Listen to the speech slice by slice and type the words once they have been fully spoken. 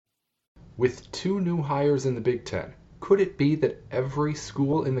With two new hires in the Big Ten, could it be that every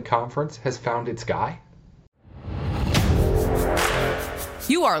school in the conference has found its guy?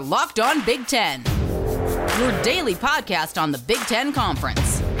 You are Locked On Big Ten, your daily podcast on the Big Ten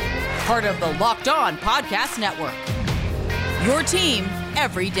Conference. Part of the Locked On Podcast Network. Your team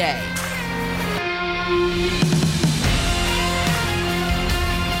every day.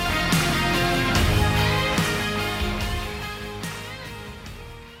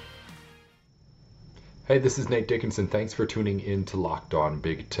 Hey, this is Nate Dickinson. Thanks for tuning in to Locked On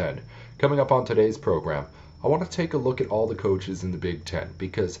Big Ten. Coming up on today's program, I want to take a look at all the coaches in the Big Ten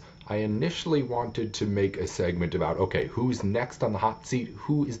because I initially wanted to make a segment about, okay, who's next on the hot seat?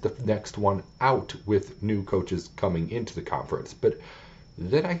 Who is the next one out with new coaches coming into the conference? But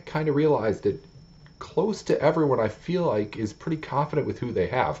then I kind of realized that close to everyone I feel like is pretty confident with who they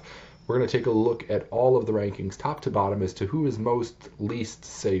have. We're going to take a look at all of the rankings top to bottom as to who is most least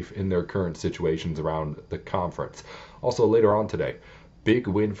safe in their current situations around the conference. Also later on today, big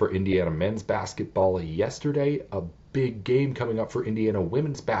win for Indiana men's basketball yesterday, a big game coming up for Indiana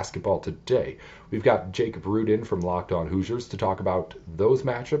women's basketball today. We've got Jacob Rudin from Locked On Hoosiers to talk about those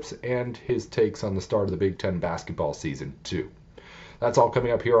matchups and his takes on the start of the Big Ten basketball season too. That's all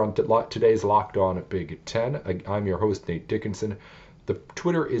coming up here on today's Locked On Big Ten. I'm your host, Nate Dickinson. The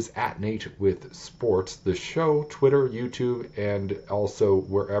Twitter is @NateWithSports. The show, Twitter, YouTube, and also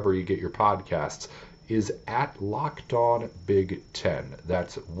wherever you get your podcasts, is @LockedOnBig10.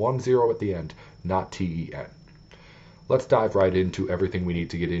 That's 10 at the end, not TEN. Let's dive right into everything we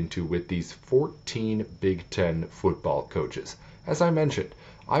need to get into with these 14 Big Ten football coaches. As I mentioned,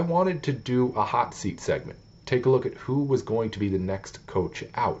 I wanted to do a hot seat segment, take a look at who was going to be the next coach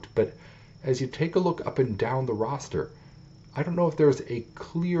out. But as you take a look up and down the roster, I don't know if there's a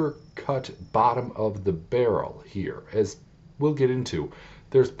clear-cut bottom of the barrel here. As we'll get into,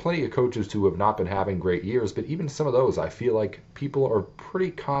 there's plenty of coaches who have not been having great years, but even some of those, I feel like people are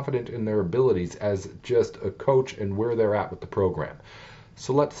pretty confident in their abilities as just a coach and where they're at with the program.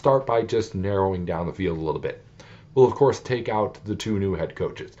 So let's start by just narrowing down the field a little bit. We'll, of course, take out the two new head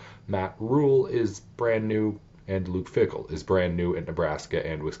coaches. Matt Rhule is brand new, and Luke Fickell is brand new at Nebraska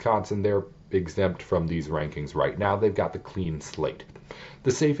and Wisconsin. They're exempt from these rankings right now. They've got the clean slate.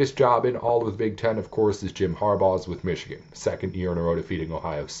 The safest job in all of the Big Ten, of course, is Jim Harbaugh's with Michigan. Second year in a row defeating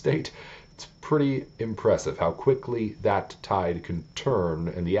Ohio State. It's pretty impressive how quickly that tide can turn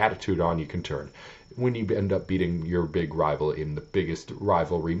and the attitude on you can turn when you end up beating your big rival in the biggest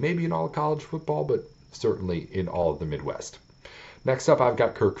rivalry, maybe in all of college football, but certainly in all of the Midwest. Next up, I've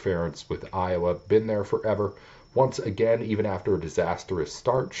got Kirk Ferentz with Iowa. Been there forever. Once again, even after a disastrous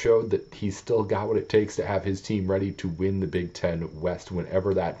start, showed that he's still got what it takes to have his team ready to win the Big Ten West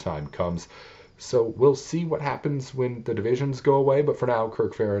whenever that time comes. So we'll see what happens when the divisions go away, but for now,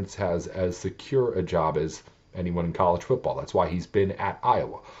 Kirk Ferentz has as secure a job as anyone in college football. That's why he's been at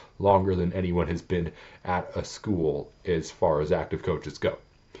Iowa longer than anyone has been at a school as far as active coaches go.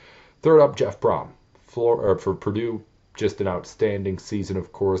 Third up, Jeff Brom. For Purdue, just an outstanding season,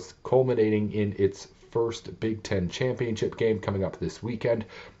 of course, culminating in its first Big Ten championship game coming up this weekend.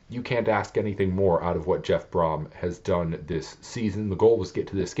 You can't ask anything more out of what Jeff Brom has done this season. The goal was to get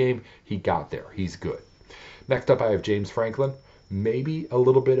to this game. He got there. He's good. Next up, I have James Franklin. Maybe a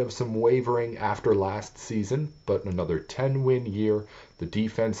little bit of some wavering after last season, but another 10-win year. The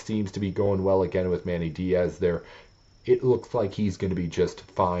defense seems to be going well again with Manny Diaz there. It looks like he's going to be just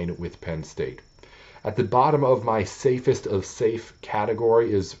fine with Penn State. At the bottom of my safest of safe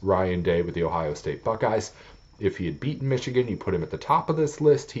category is Ryan Day with the Ohio State Buckeyes. If he had beaten Michigan, you put him at the top of this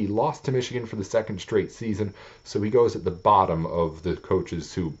list. He lost to Michigan for the second straight season, so he goes at the bottom of the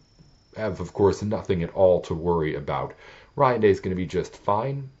coaches who have, of course, nothing at all to worry about. Ryan Day is going to be just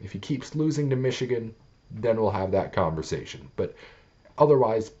fine. If he keeps losing to Michigan, then we'll have that conversation. But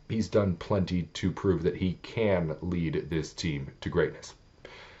otherwise, he's done plenty to prove that he can lead this team to greatness.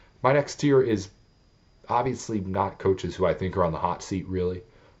 My next tier is obviously not coaches who I think are on the hot seat really,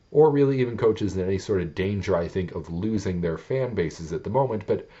 or really even coaches in any sort of danger, I think, of losing their fan bases at the moment,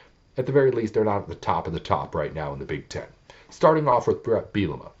 but at the very least, they're not at the top of the top right now in the Big Ten. Starting off with Bret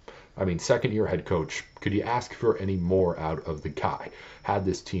Bielema. I mean, second-year head coach. Could you ask for any more out of the guy? Had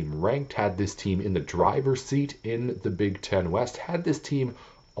this team ranked, had this team in the driver's seat in the Big Ten West, had this team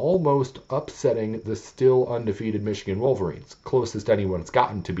almost upsetting the still undefeated Michigan Wolverines, closest anyone's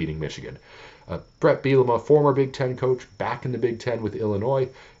gotten to beating Michigan. Bret Bielema, former Big Ten coach, back in the Big Ten with Illinois.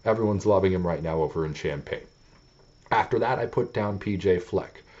 Everyone's loving him right now over in Champaign. After that, I put down P.J.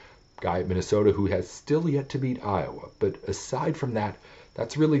 Fleck, guy at Minnesota who has still yet to beat Iowa. But aside from that,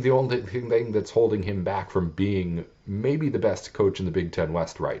 That's really the only thing that's holding him back from being maybe the best coach in the Big Ten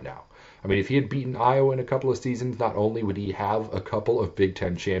West right now. I mean, if he had beaten Iowa in a couple of seasons, not only would he have a couple of Big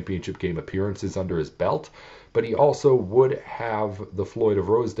Ten championship game appearances under his belt, but he also would have the Floyd of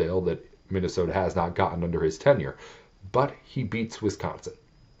Rosedale that Minnesota has not gotten under his tenure. But he beats Wisconsin,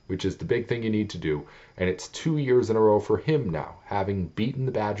 which is the big thing you need to do. And it's 2 years in a row for him now, having beaten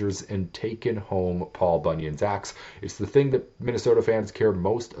the Badgers and taken home Paul Bunyan's axe. It's the thing that Minnesota fans care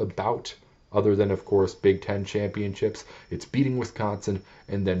most about, other than, of course, Big Ten championships. It's beating Wisconsin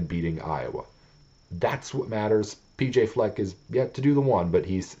and then beating Iowa. That's what matters. PJ Fleck is yet to do the one, but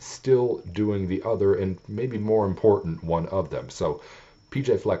he's still doing the other and maybe more important one of them. So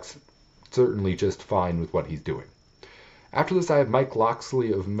PJ Fleck's certainly just fine with what he's doing. After this, I have Mike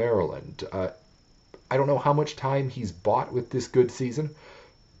Locksley of Maryland. I don't know how much time he's bought with this good season,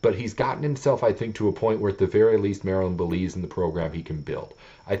 but he's gotten himself, I think, to a point where at the very least Maryland believes in the program he can build.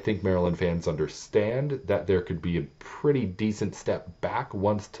 I think Maryland fans understand that there could be a pretty decent step back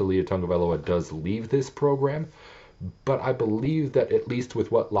once Taulia Tagovailoa does leave this program, but I believe that at least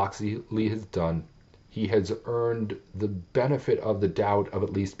with what Locksley has done, he has earned the benefit of the doubt of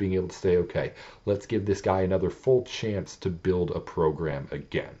at least being able to say, okay, let's give this guy another full chance to build a program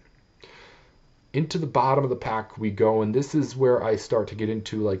again. Into the bottom of the pack we go, and this is where I start to get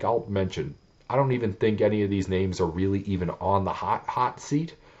into, like I'll mention, I don't even think any of these names are really even on the hot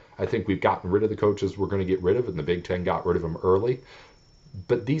seat. I think we've gotten rid of the coaches we're going to get rid of, and the Big Ten got rid of them early.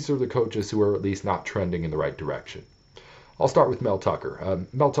 But these are the coaches who are at least not trending in the right direction. I'll start with Mel Tucker.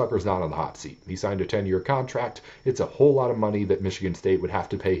 Mel Tucker's not on the hot seat. He signed a 10-year contract. It's a whole lot of money that Michigan State would have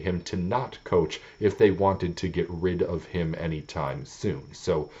to pay him to not coach if they wanted to get rid of him anytime soon.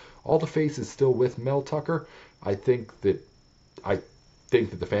 So all the face is still with Mel Tucker. I think that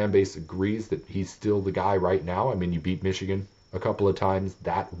the fan base agrees that he's still the guy right now. I mean, you beat Michigan a couple of times.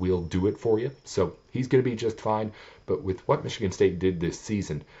 That will do it for you. So he's going to be just fine. But with what Michigan State did this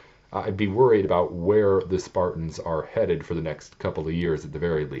season, I'd be worried about where the Spartans are headed for the next couple of years at the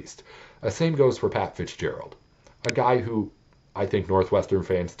very least. Same goes for Pat Fitzgerald, a guy who I think Northwestern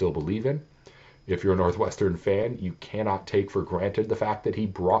fans still believe in. If you're a Northwestern fan, you cannot take for granted the fact that he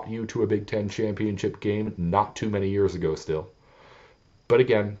brought you to a Big Ten championship game not too many years ago still. But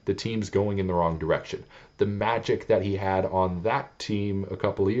again, the team's going in the wrong direction. The magic that he had on that team a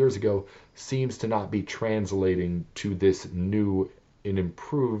couple of years ago seems to not be translating to this new and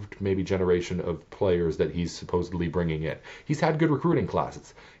improved maybe generation of players that he's supposedly bringing in. He's had good recruiting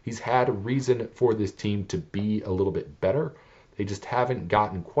classes. He's had a reason for this team to be a little bit better. They just haven't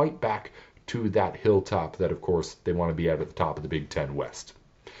gotten quite back to that hilltop that, of course, they want to be at the top of the Big Ten West.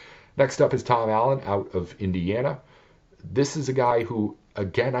 Next up is Tom Allen out of Indiana. This is a guy who,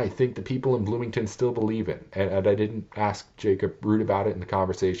 again, I think the people in Bloomington still believe in. And I didn't ask Jacob Root about it in the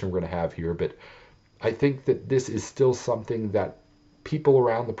conversation we're going to have here, but I think that this is still something that people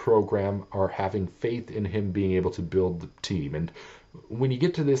around the program are having faith in him being able to build the team. And when you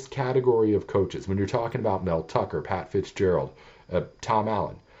get to this category of coaches, when you're talking about Mel Tucker, Pat Fitzgerald, Tom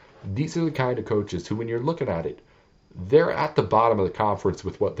Allen, these are the kind of coaches who, when you're looking at it, they're at the bottom of the conference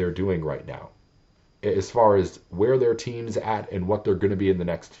with what they're doing right now, as far as where their team's at and what they're going to be in the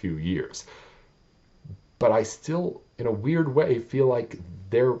next few years. But I still, in a weird way, feel like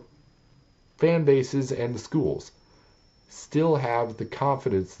their fan bases and the schools still have the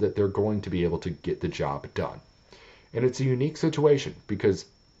confidence that they're going to be able to get the job done. And it's a unique situation because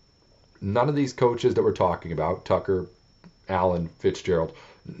none of these coaches that we're talking about, Tucker, Allen, Fitzgerald,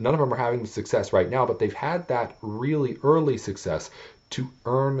 none of them are having success right now, but they've had that really early success to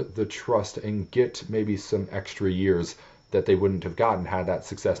earn the trust and get maybe some extra years that they wouldn't have gotten had that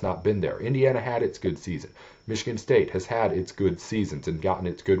success not been there. Indiana had its good season. Michigan State has had its good seasons and gotten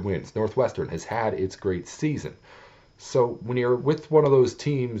its good wins. Northwestern has had its great season. So when you're with one of those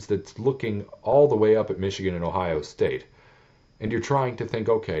teams that's looking all the way up at Michigan and Ohio State, and you're trying to think,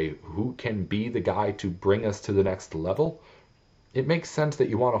 okay, who can be the guy to bring us to the next level? It makes sense that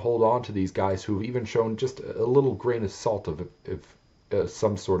you want to hold on to these guys who've even shown just a little grain of salt of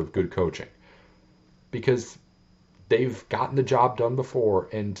some sort of good coaching. Because they've gotten the job done before,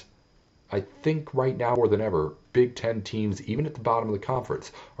 and I think right now more than ever, Big Ten teams, even at the bottom of the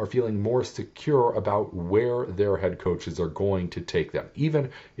conference, are feeling more secure about where their head coaches are going to take them, even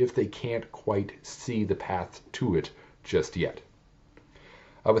if they can't quite see the path to it just yet.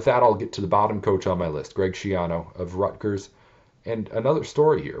 With that, I'll get to the bottom coach on my list, Greg Schiano of Rutgers. And another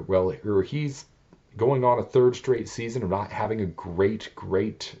story here. Well, he's going on a third straight season of not having a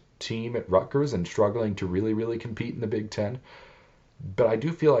great team at Rutgers and struggling to really, really compete in the Big Ten. But I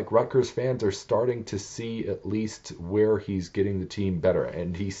do feel like Rutgers fans are starting to see at least where he's getting the team better,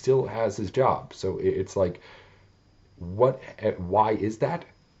 and he still has his job. So it's like, why is that?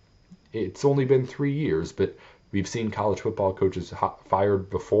 It's only been 3 years, but we've seen college football coaches fired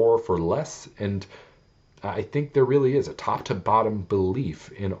before for less, and I think there really is a top to bottom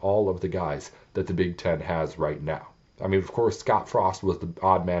belief in all of the guys that the Big Ten has right now. I mean, of course, Scott Frost was the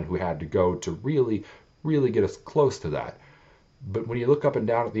odd man who had to go to really, really get us close to that. But when you look up and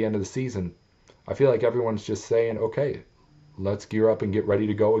down at the end of the season, I feel like everyone's just saying, okay, let's gear up and get ready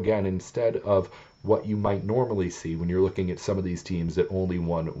to go again, instead of what you might normally see when you're looking at some of these teams that only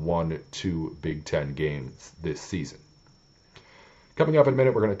won 1-2 Big Ten games this season. Coming up in a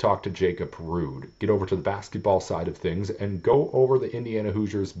minute, we're going to talk to Jacob Rude, get over to the basketball side of things, and go over the Indiana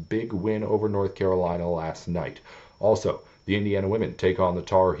Hoosiers' big win over North Carolina last night. Also, the Indiana women take on the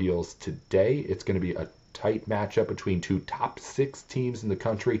Tar Heels today. It's going to be a tight matchup between two top 6 teams in the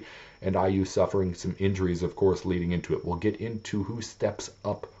country, and IU suffering some injuries, of course, leading into it. We'll get into who steps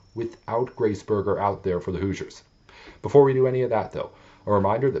up without Grace Berger out there for the Hoosiers. Before we do any of that, though, a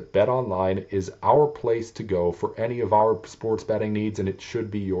reminder that BetOnline is our place to go for any of our sports betting needs, and it should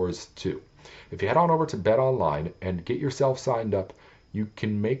be yours too. If you head on over to BetOnline and get yourself signed up, you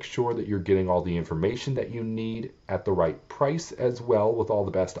can make sure that you're getting all the information that you need at the right price as well, with all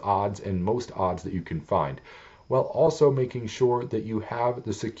the best odds and most odds that you can find, while also making sure that you have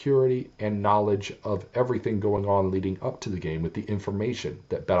the security and knowledge of everything going on leading up to the game with the information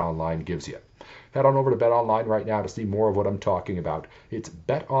that BetOnline gives you. Head on over to BetOnline right now to see more of what I'm talking about. It's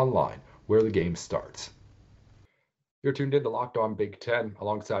BetOnline, where the game starts. You're tuned in to Locked On Big Ten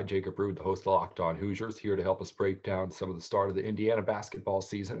alongside Jacob Rude, the host of Locked On Hoosiers, here to help us break down some of the start of the Indiana basketball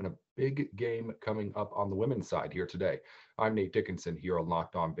season and a big game coming up on the women's side here today. I'm Nate Dickinson here on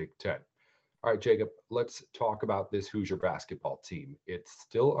Locked On Big Ten. All right, Jacob, let's talk about this Hoosier basketball team. It's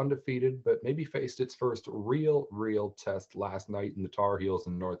still undefeated, but maybe faced its first real test last night in the Tar Heels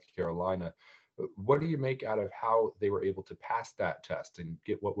in North Carolina. What do you make out of how they were able to pass that test and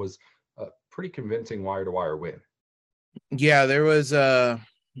get what was a pretty convincing wire-to-wire win? Yeah, there was a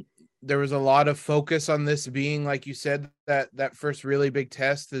lot of focus on this being, like you said, that first really big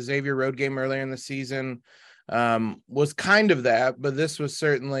test. The Xavier road game earlier in the season was kind of that, but this was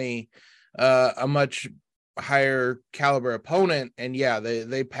certainly a much higher caliber opponent. And yeah,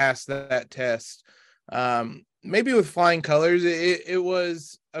 they passed that test. Maybe with flying colors. It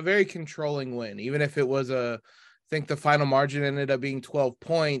was a very controlling win, even if it was I think the final margin ended up being 12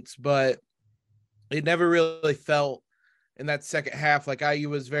 points, but it never really felt in that second half like IU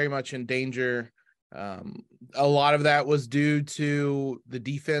was very much in danger. A lot of that was due to the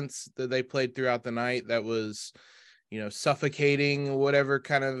defense that they played throughout the night. That was, suffocating, whatever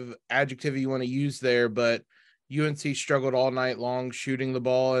kind of adjective you want to use there, but UNC struggled all night long shooting the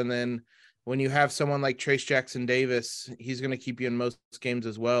ball. And then when you have someone like Trayce Jackson-Davis, he's going to keep you in most games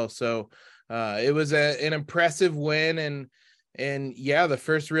as well. So it was an impressive win. And yeah, the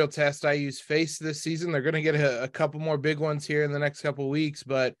first real test IU's faced this season. They're going to get a couple more big ones here in the next couple of weeks,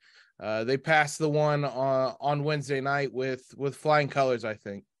 but they passed the one on Wednesday night with flying colors, I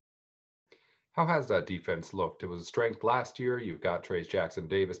think. How has that defense looked? It was a strength last year. You've got Trayce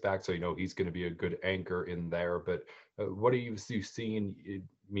Jackson-Davis back, so he's going to be a good anchor in there. But what are you seen? I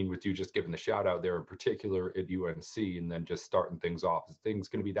mean, with you just giving the shout out there in particular at UNC, and then just starting things off, is things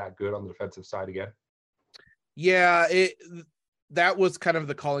going to be that good on the defensive side again? Yeah, that was kind of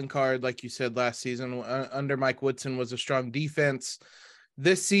the calling card, like you said, last season under Mike Woodson was a strong defense.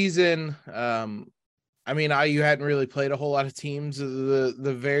 This season, IU hadn't really played a whole lot of teams.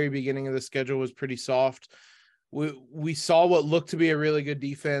 The very beginning of the schedule was pretty soft. We saw what looked to be a really good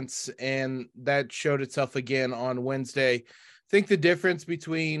defense, and that showed itself again on Wednesday. I think the difference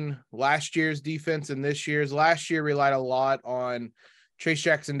between last year's defense and this year's, last year relied a lot on Trayce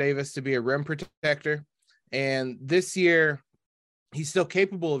Jackson-Davis to be a rim protector, and this year he's still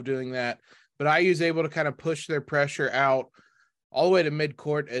capable of doing that, but IU is able to kind of push their pressure out all the way to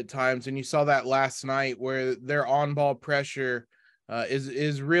midcourt at times. And you saw that last night where their on-ball pressure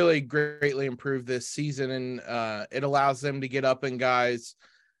is really greatly improved this season. And it allows them to get up and guys,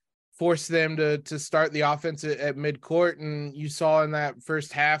 force them to start the offense at midcourt. And you saw in that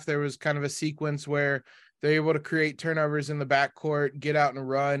first half, there was kind of a sequence where they're able to create turnovers in the backcourt, get out and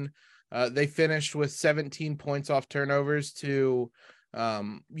run. They finished with 17 points off turnovers to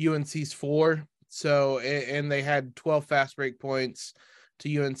UNC's 4. So, and they had 12 fast break points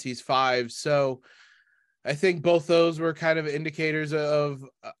to UNC's 5. So I think both those were kind of indicators of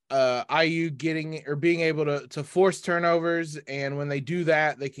IU getting or being able to force turnovers. And when they do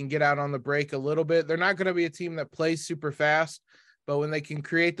that, they can get out on the break a little bit. They're not going to be a team that plays super fast, but when they can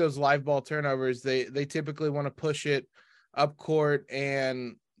create those live ball turnovers, they typically want to push it up court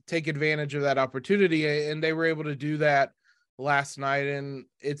and take advantage of that opportunity. And they were able to do that last night. And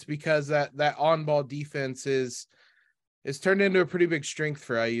it's because that on ball defense is turned into a pretty big strength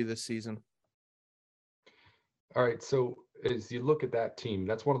for IU this season. All right. So as you look at that team,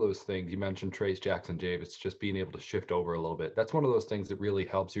 that's one of those things you mentioned, Trayce Jackson-Davis, just being able to shift over a little bit. That's one of those things that really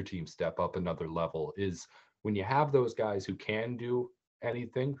helps your team step up another level is when you have those guys who can do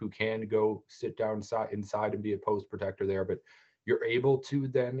anything, who can go sit down inside and be a post protector there, but you're able to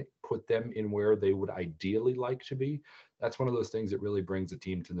then put them in where they would ideally like to be. That's one of those things that really brings a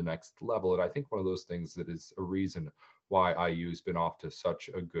team to the next level. And I think one of those things that is a reason why IU's been off to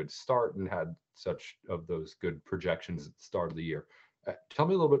such a good start and had such of those good projections at the start of the year. Tell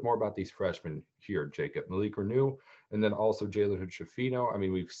me a little bit more about these freshmen here, Jacob. Malik Reneau, and then also Jalen Hood-Schifino. I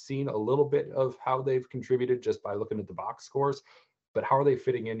mean, we've seen a little bit of how they've contributed just by looking at the box scores, but how are they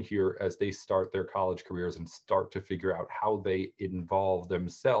fitting in here as they start their college careers and start to figure out how they involve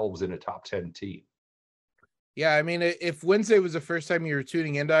themselves in a top 10 team? Yeah, I mean, if Wednesday was the first time you were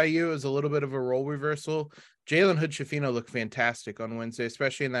tuning into IU, it was a little bit of a role reversal. Jalen Hood-Schifino looked fantastic on Wednesday,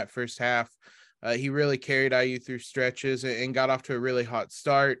 especially in that first half. He really carried IU through stretches and got off to a really hot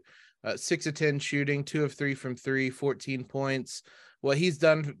start. 6 of 10 shooting, 2 of 3 from 3, 14 points. What he's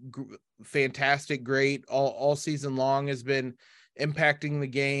done fantastic, great all season long has been impacting the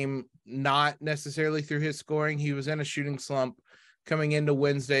game, not necessarily through his scoring. He was in a shooting slump coming into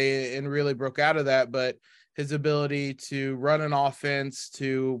Wednesday and really broke out of that, but his ability to run an offense,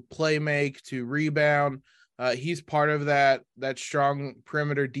 to play make, to rebound, he's part of that strong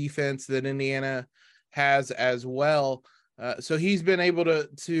perimeter defense that Indiana has as well. So he's been able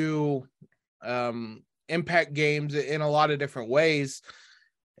to impact games in a lot of different ways.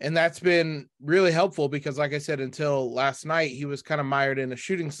 And that's been really helpful because, like I said, until last night, he was kind of mired in a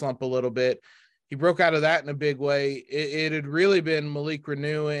shooting slump a little bit. He broke out of that in a big way. It had really been Malik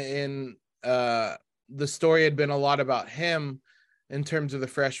Reneau, and the story had been a lot about him in terms of the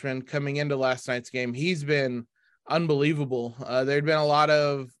freshman coming into last night's game. He's been unbelievable. There'd been a lot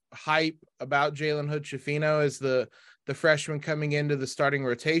of hype about Jalen Hood-Schifino as the freshman coming into the starting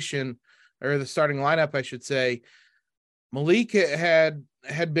rotation, or the starting lineup, I should say. Malik had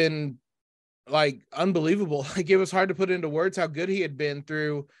been like unbelievable. Like, it was hard to put into words how good he had been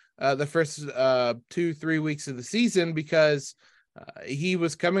through the first 2-3 weeks of the season, because he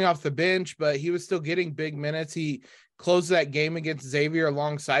was coming off the bench, but he was still getting big minutes. He closed that game against Xavier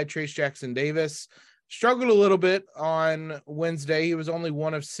alongside Trayce Jackson-Davis. Struggled a little bit on Wednesday. He was only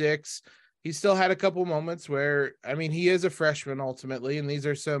 1 of 6. He still had a couple moments where, I mean, he is a freshman ultimately, and these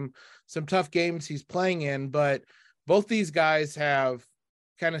are some tough games he's playing in, but both these guys have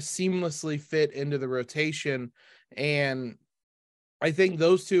kind of seamlessly fit into the rotation. And I think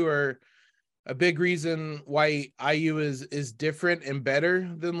those two are a big reason why IU is different and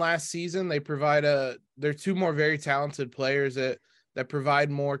better than last season. They're two more very talented players that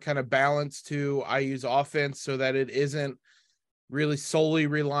provide more kind of balance to IU's offense, so that it isn't really solely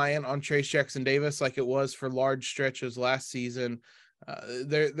reliant on Trayce Jackson-Davis like it was for large stretches last season.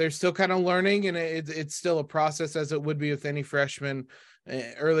 They're still kind of learning, and it's still a process, as it would be with any freshman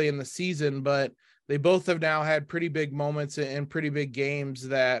early in the season, but they both have now had pretty big moments and pretty big games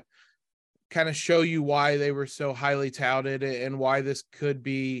that kind of show you why they were so highly touted and why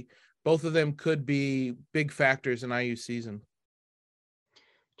both of them could be big factors in IU season.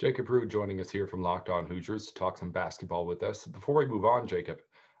 Jacob Rude joining us here from Locked On Hoosiers to talk some basketball with us. Before we move on, Jacob,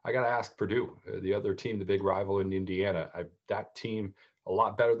 I got to ask Purdue, the other team, the big rival in Indiana. That team, a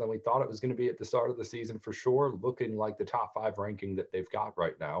lot better than we thought it was going to be at the start of the season for sure, looking like the top 5 ranking that they've got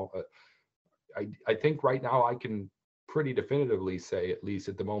right now. I think right now I can pretty definitively say, at least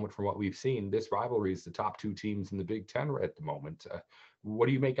at the moment from what we've seen, this rivalry is the top 2 teams in the Big Ten at the moment. What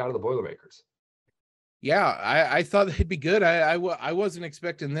do you make out of the Boilermakers? Yeah, I thought they'd be good. I wasn't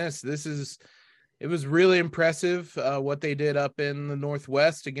expecting this. It was really impressive what they did up in the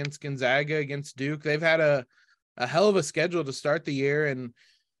Northwest against Gonzaga, against Duke. They've had a hell of a schedule to start the year, and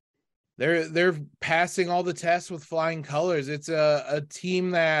they're passing all the tests with flying colors. It's a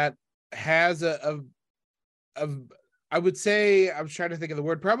team that has I would say, I was trying to think of the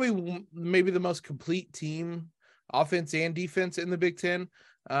word, probably maybe the most complete team, offense and defense, in the Big Ten.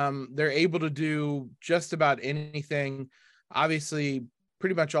 They're able to do just about anything. Obviously,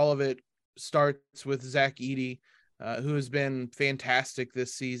 pretty much all of it starts with Zach Edey, who has been fantastic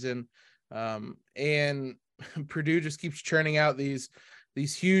this season. And Purdue just keeps churning out these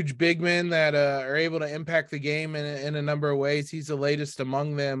huge big men that are able to impact the game in a number of ways. He's the latest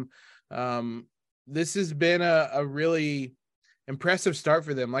among them. This has been a really impressive start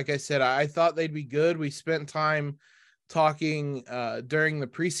for them. Like I said, I thought they'd be good. We spent time talking during the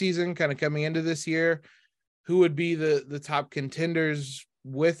preseason, kind of coming into this year, who would be the top contenders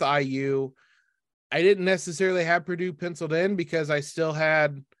with IU. I didn't necessarily have Purdue penciled in because I still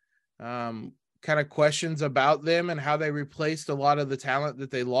had kind of questions about them and how they replaced a lot of the talent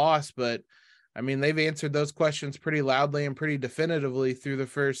that they lost. But I mean, they've answered those questions pretty loudly and pretty definitively through the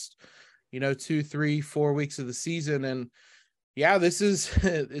first, 2, 3, 4 weeks of the season. And yeah, this is,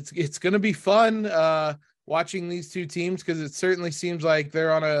 it's going to be fun watching these two teams, because it certainly seems like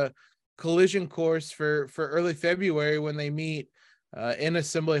they're on a collision course for early February when they meet in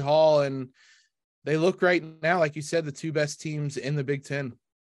Assembly Hall. And they look right now, like you said, the two best teams in the Big Ten.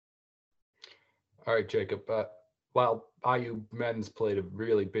 All right, Jacob. While IU men's played a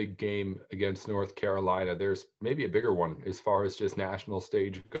really big game against North Carolina, there's maybe a bigger one as far as just national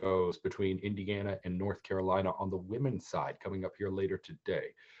stage goes between Indiana and North Carolina on the women's side coming up here later today.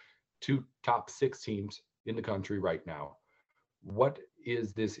 Two top 6 teams in the country right now. What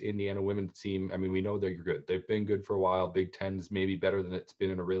is this Indiana women's team? I mean, we know they're good. They've been good for a while. Big Ten's maybe better than it's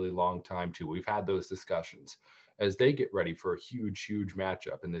been in a really long time, too. We've had those discussions as they get ready for a huge, huge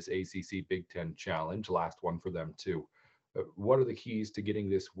matchup in this ACC Big Ten Challenge, last one for them, too. What are the keys to getting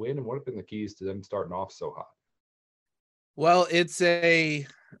this win, and what have been the keys to them starting off so hot? Well,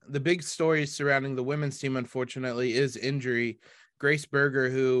 the big story surrounding the women's team, unfortunately, is injury. Grace Berger,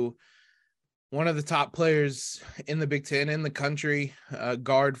 who one of the top players in the Big Ten in the country,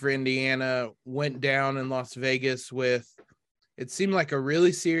 guard for Indiana, went down in Las Vegas with, it seemed like a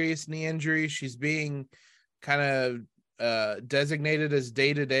really serious knee injury. She's being kind of designated as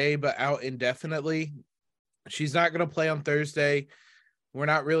day-to-day, but out indefinitely. She's not going to play on Thursday. We're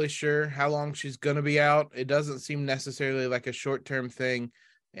not really sure how long she's going to be out. It doesn't seem necessarily like a short-term thing.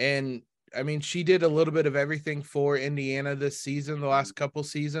 And I mean, she did a little bit of everything for Indiana this season, the last couple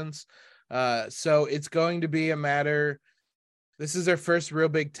seasons. So it's going to be a matter. This is their first real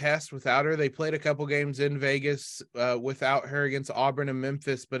big test without her. They played a couple games in Vegas without her against Auburn and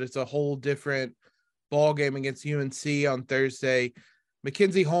Memphis, but it's a whole different ball game against UNC on Thursday.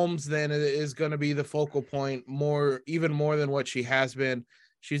 Mackenzie Holmes then is going to be the focal point even more than what she has been.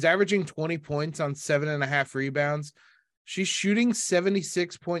 She's averaging 20 points on 7.5 rebounds. She's shooting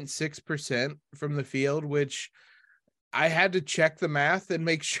 76.6% from the field, which I had to check the math and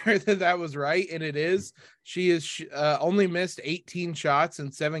make sure that was right. And it is. She has only missed 18 shots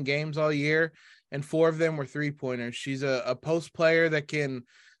in 7 games all year, and 4 of them were 3-pointers. She's a post player that can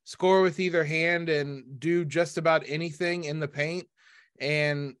score with either hand and do just about anything in the paint.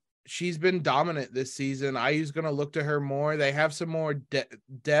 And she's been dominant this season. IU's going to look to her more. They have some more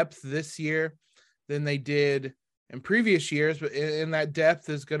depth this year than they did in previous years, but in that depth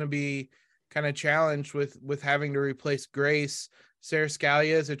is going to be kind of challenged with having to replace Grace. Sarah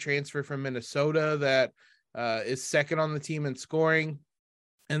Scalia is a transfer from Minnesota that is second on the team in scoring.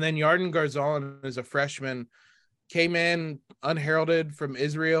 And then Yarden Garzon is a freshman, came in unheralded from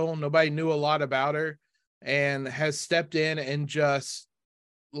Israel. Nobody knew a lot about her, and has stepped in and just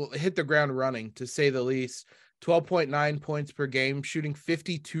hit the ground running, to say the least. 12.9 points per game, shooting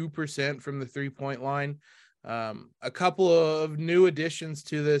 52% from the 3-point line. A couple of new additions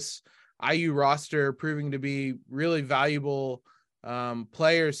to this IU roster proving to be really valuable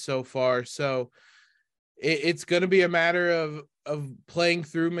players so far. So it's going to be a matter of playing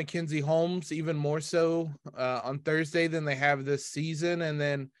through Mackenzie Holmes even more so on Thursday than they have this season, and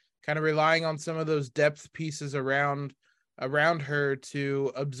then kind of relying on some of those depth pieces around her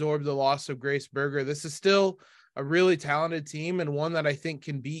to absorb the loss of Grace Berger. This is still a really talented team, and one that I think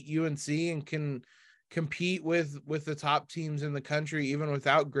can beat UNC and can compete with the top teams in the country, even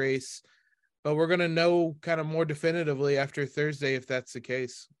without Grace. But we're going to know kind of more definitively after Thursday if that's the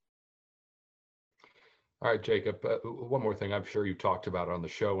case. All right, Jacob, one more thing. I'm sure you talked about it on the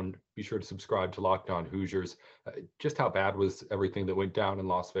show, and be sure to subscribe to Locked On Hoosiers. Just how bad was everything that went down in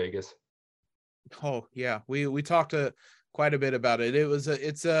Las Vegas? Oh yeah, we talked quite a bit about it.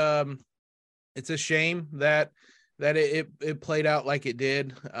 It's a shame that it played out like it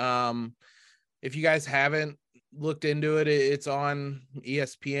did. If you guys haven't looked into it, it's on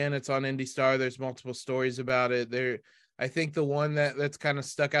ESPN, it's on IndyStar. There's multiple stories about it. I think the one that's kind of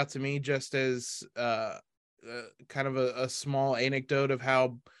stuck out to me just as kind of a small anecdote of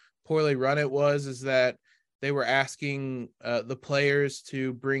how poorly run it was is that they were asking the players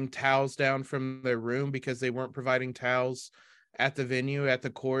to bring towels down from their room because they weren't providing towels at the venue, at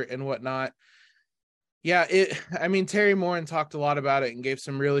the court and whatnot. Yeah, Terry Morin talked a lot about it and gave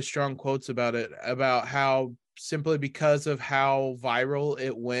some really strong quotes about it, about how simply because of how viral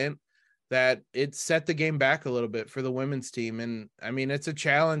it went, that it set the game back a little bit for the women's team. And I mean, it's a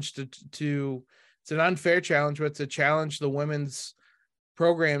challenge to it's an unfair challenge, but it's a challenge the women's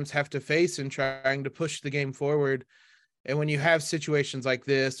programs have to face in trying to push the game forward. And when you have situations like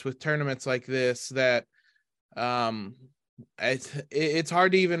this with tournaments like this, that it's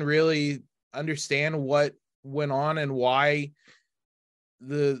hard to even really understand what went on and why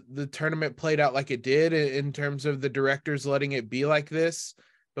the tournament played out like it did in terms of the directors letting it be like this.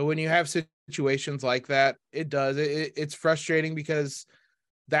 But when you have situations like that, it's frustrating because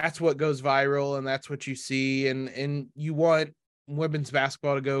that's what goes viral and that's what you see. And you want women's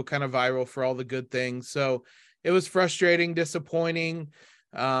basketball to go kind of viral for all the good things. So it was frustrating, disappointing.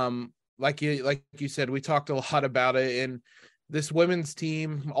 Like you said, we talked a lot about it, and this women's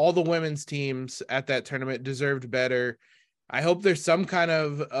team, all the women's teams at that tournament deserved better. I hope there's some kind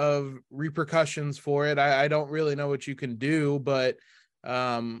of repercussions for it. I don't really know what you can do, but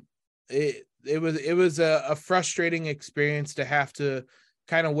it was a frustrating experience to have to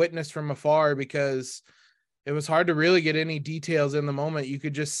kind of witness from afar, because it was hard to really get any details in the moment. You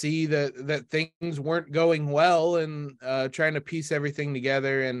could just see that things weren't going well, and trying to piece everything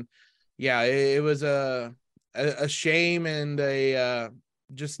together. And yeah, it was a shame and a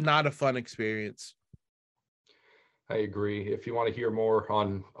just not a fun experience. I agree. If you want to hear more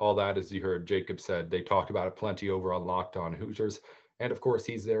on all that, as you heard Jacob said, they talked about it plenty over on Locked On Hoosiers. And of course,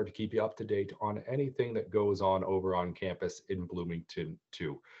 he's there to keep you up to date on anything that goes on over on campus in Bloomington,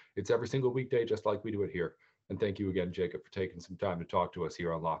 too. It's every single weekday, just like we do it here. And thank you again, Jacob, for taking some time to talk to us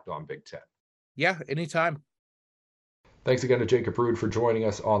here on Locked On Big Ten. Yeah, anytime. Thanks again to Jacob Rude for joining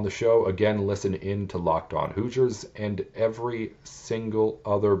us on the show. Again, listen in to Locked On Hoosiers and every single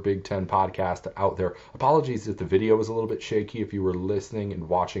other Big Ten podcast out there. Apologies if the video was a little bit shaky. If you were listening and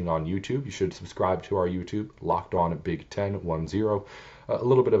watching on YouTube, you should subscribe to our YouTube, Locked On Big Ten 10. A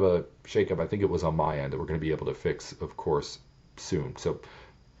little bit of a shakeup, I think it was on my end, that we're going to be able to fix, of course, soon. So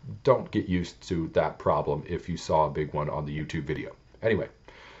don't get used to that problem if you saw a big one on the YouTube video. Anyway,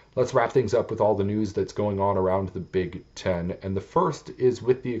 let's wrap things up with all the news that's going on around the Big Ten. And the first is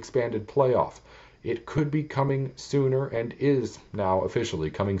with the expanded playoff. It could be coming sooner, and is now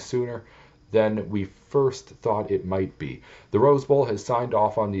officially coming sooner than we first thought it might be. The Rose Bowl has signed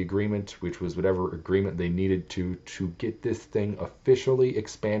off on the agreement, which was whatever agreement they needed to get this thing officially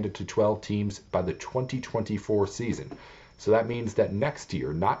expanded to 12 teams by the 2024 season. So that means that next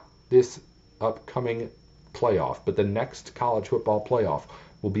year, not this upcoming playoff, but the next college football playoff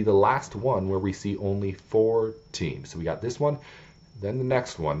will be the last one where we see only 4 teams. So we got this one, then the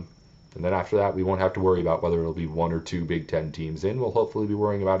next one, and then after that we won't have to worry about whether it'll be 1 or 2 Big Ten teams in. We'll hopefully be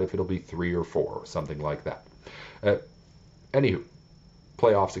worrying about if it'll be 3 or 4 or something like that. Anywho,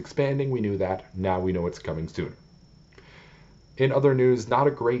 playoffs expanding, we knew that. Now we know it's coming sooner. In other news, not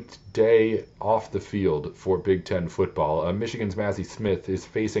a great day off the field for Big Ten football. Michigan's Massey Smith is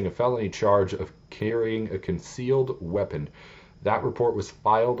facing a felony charge of carrying a concealed weapon. That report was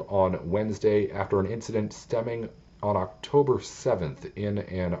filed on Wednesday after an incident stemming on October 7th in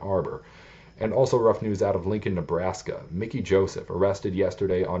Ann Arbor. And also rough news out of Lincoln, Nebraska. Mickey Joseph arrested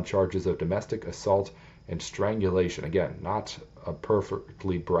yesterday on charges of domestic assault and strangulation. Again, not a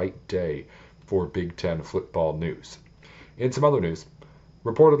perfectly bright day for Big Ten football news. In some other news,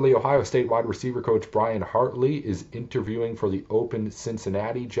 reportedly Ohio State wide receiver coach Brian Hartley is interviewing for the open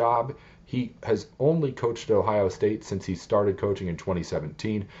Cincinnati job. He has only coached at Ohio State since he started coaching in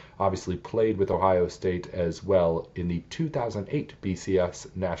 2017. Obviously played with Ohio State as well in the 2008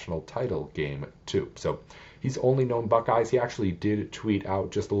 BCS national title game too. So he's only known Buckeyes. He actually did tweet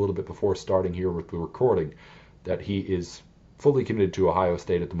out just a little bit before starting here with the recording that he is fully committed to Ohio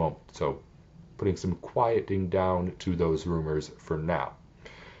State at the moment. So putting some quieting down to those rumors for now.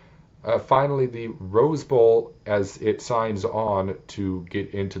 Finally, the Rose Bowl, as it signs on to get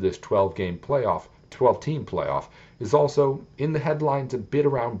into this 12-team playoff, is also in the headlines a bit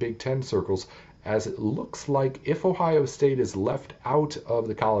around Big Ten circles, as it looks like if Ohio State is left out of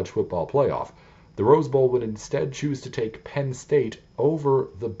the college football playoff, the Rose Bowl would instead choose to take Penn State over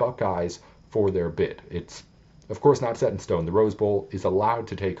the Buckeyes for their bid. It's, of course, not set in stone. The Rose Bowl is allowed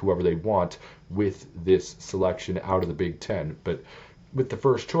to take whoever they want with this selection out of the Big Ten, but with the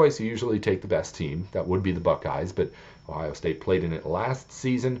first choice, you usually take the best team. That would be the Buckeyes, but Ohio State played in it last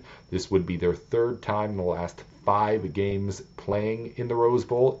season. This would be their 3rd time in the last 5 games playing in the Rose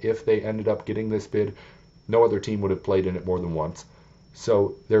Bowl if they ended up getting this bid. No other team would have played in it more than once.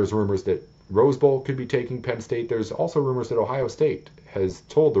 So there's rumors that Rose Bowl could be taking Penn State. There's also rumors that Ohio State has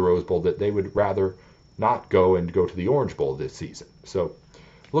told the Rose Bowl that they would rather not go to the Orange Bowl this season. So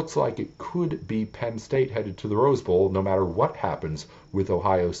looks like it could be Penn State headed to the Rose Bowl no matter what happens with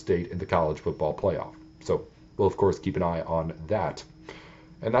Ohio State in the college football playoff. So we'll, of course, keep an eye on that.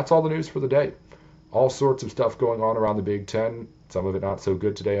 And that's all the news for the day. All sorts of stuff going on around the Big Ten. Some of it not so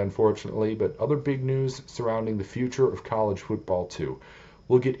good today, unfortunately, but other big news surrounding the future of college football, too.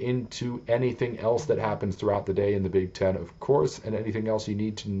 We'll get into anything else that happens throughout the day in the Big Ten, of course, and anything else you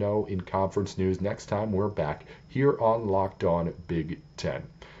need to know in conference news next time we're back here on Locked On Big Ten.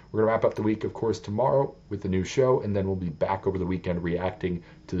 We're going to wrap up the week, of course, tomorrow with the new show, and then we'll be back over the weekend reacting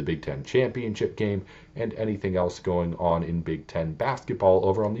to the Big Ten championship game and anything else going on in Big Ten basketball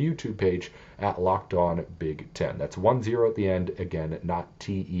over on the YouTube page at Locked On Big Ten. That's 10 at the end, again, not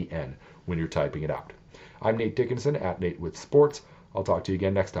TEN when you're typing it out. I'm Nate Dickinson at Nate with Sports. I'll talk to you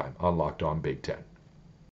again next time on Locked On Big Ten.